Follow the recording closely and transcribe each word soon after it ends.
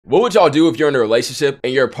What would y'all do if you're in a relationship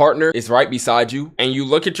and your partner is right beside you and you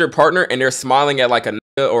look at your partner and they're smiling at like a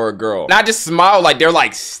nigga or a girl? Not just smile, like they're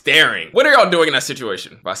like staring. What are y'all doing in that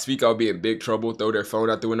situation? If I speak, I'll be in big trouble. Throw their phone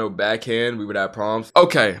out the window, backhand. We would have problems.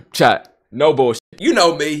 Okay, chat. No bullshit. You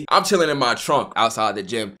know me. I'm chilling in my trunk outside the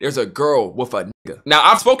gym. There's a girl with a nigga. Now,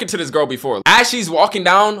 I've spoken to this girl before. As she's walking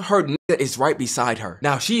down, her nigga is right beside her.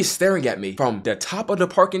 Now, she is staring at me from the top of the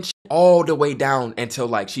parking all the way down until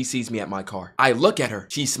like she sees me at my car. I look at her.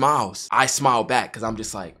 She smiles. I smile back because I'm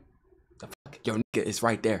just like, the fuck? Your nigga is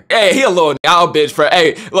right there. Hey, he a little out bitch for,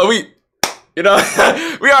 hey, look, you know,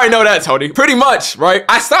 we already know that, Tony. Pretty much, right?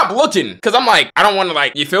 I stopped looking because I'm like, I don't want to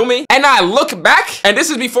like, you feel me? And I look back and this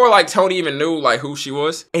is before like Tony even knew like who she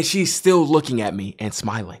was. And she's still looking at me and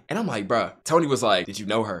smiling. And I'm like, bruh, Tony was like, did you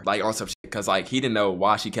know her? Like on some shit. Cause like he didn't know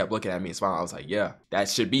why she kept looking at me and smiling. I was like, yeah, that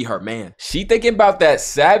should be her man. She thinking about that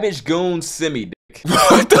savage goon Simey dick.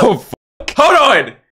 What the fuck? Hold on.